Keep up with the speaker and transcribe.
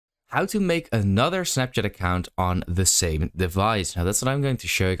how to make another Snapchat account on the same device. Now that's what I'm going to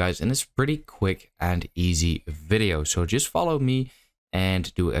show you guys in this pretty quick and easy video. So just follow me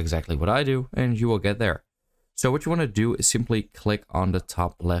and do exactly what I do and you will get there. So what you want to do is simply click on the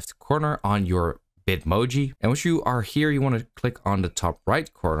top left corner on your Bitmoji. And once you are here, you want to click on the top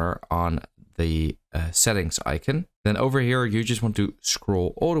right corner on the settings icon. Then over here, you just want to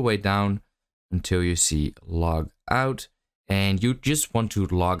scroll all the way down until you see log out. And you just want to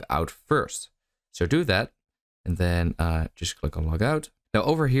log out first. So do that and then just click on log out. Now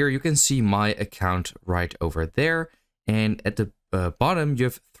over here, you can see my account right over there. And at the bottom, you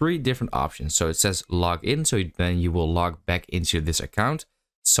have 3 different options. So it says log in. So then you will log back into this account,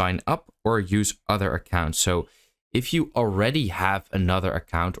 sign up, or use other accounts. So if you already have another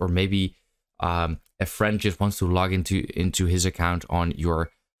account, or maybe a friend just wants to log into his account on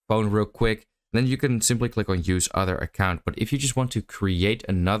your phone real quick, then you can simply click on use other account. But if you just want to create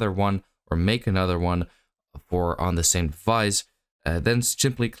another one or make another one for on the same device, then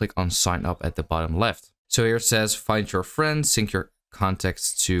simply click on sign up at the bottom left. So here it says find your friends, sync your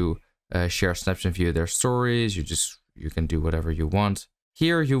contacts to share snaps and view their stories. You can do whatever you want.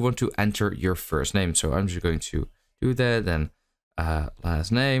 Here you want to enter your first name. So I'm just going to do that. Then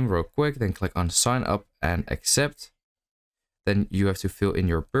last name real quick, then click on sign up and accept. Then you have to fill in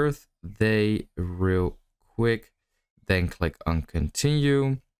your birthday real quick, then click on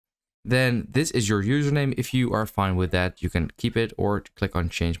continue. Then this is your username. If you are fine with that, you can keep it or click on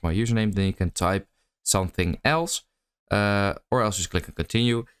change my username. Then you can type something else or else just click on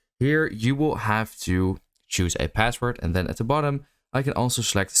continue. Here you will have to choose a password, and then at the bottom I can also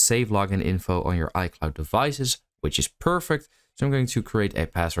select save login info on your iCloud devices, which is perfect. So I'm going to create a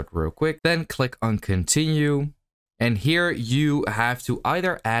password real quick, then click on continue. And here you have to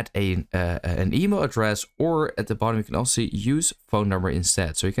either add an email address, or at the bottom you can also use phone number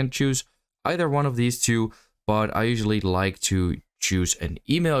instead. So you can choose either one of these two, but I usually like to choose an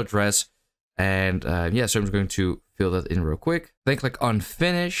email address. And yeah, so I'm just going to fill that in real quick. Then click on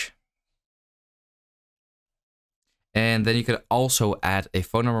finish. And then you can also add a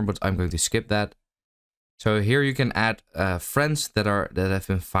phone number, but I'm going to skip that. So here you can add friends that have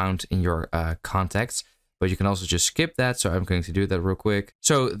been found in your contacts. But you can also just skip that. So I'm going to do that real quick.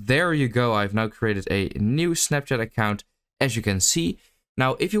 So there you go. I've now created a new Snapchat account, as you can see.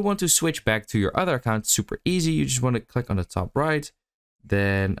 Now, if you want to switch back to your other account, super easy. You just want to click on the top right.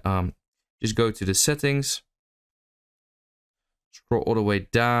 Then just go to the settings. Scroll all the way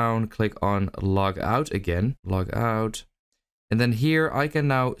down. Click on log out again. Log out. And then here I can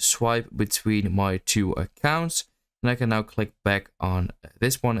now swipe between my 2 accounts. And I can now click back on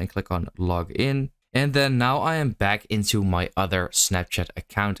this one and click on log in. And then now I am back into my other Snapchat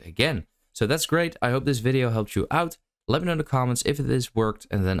account again. So that's great. I hope this video helped you out. Let me know in the comments if this worked,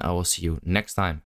 and then I will see you next time.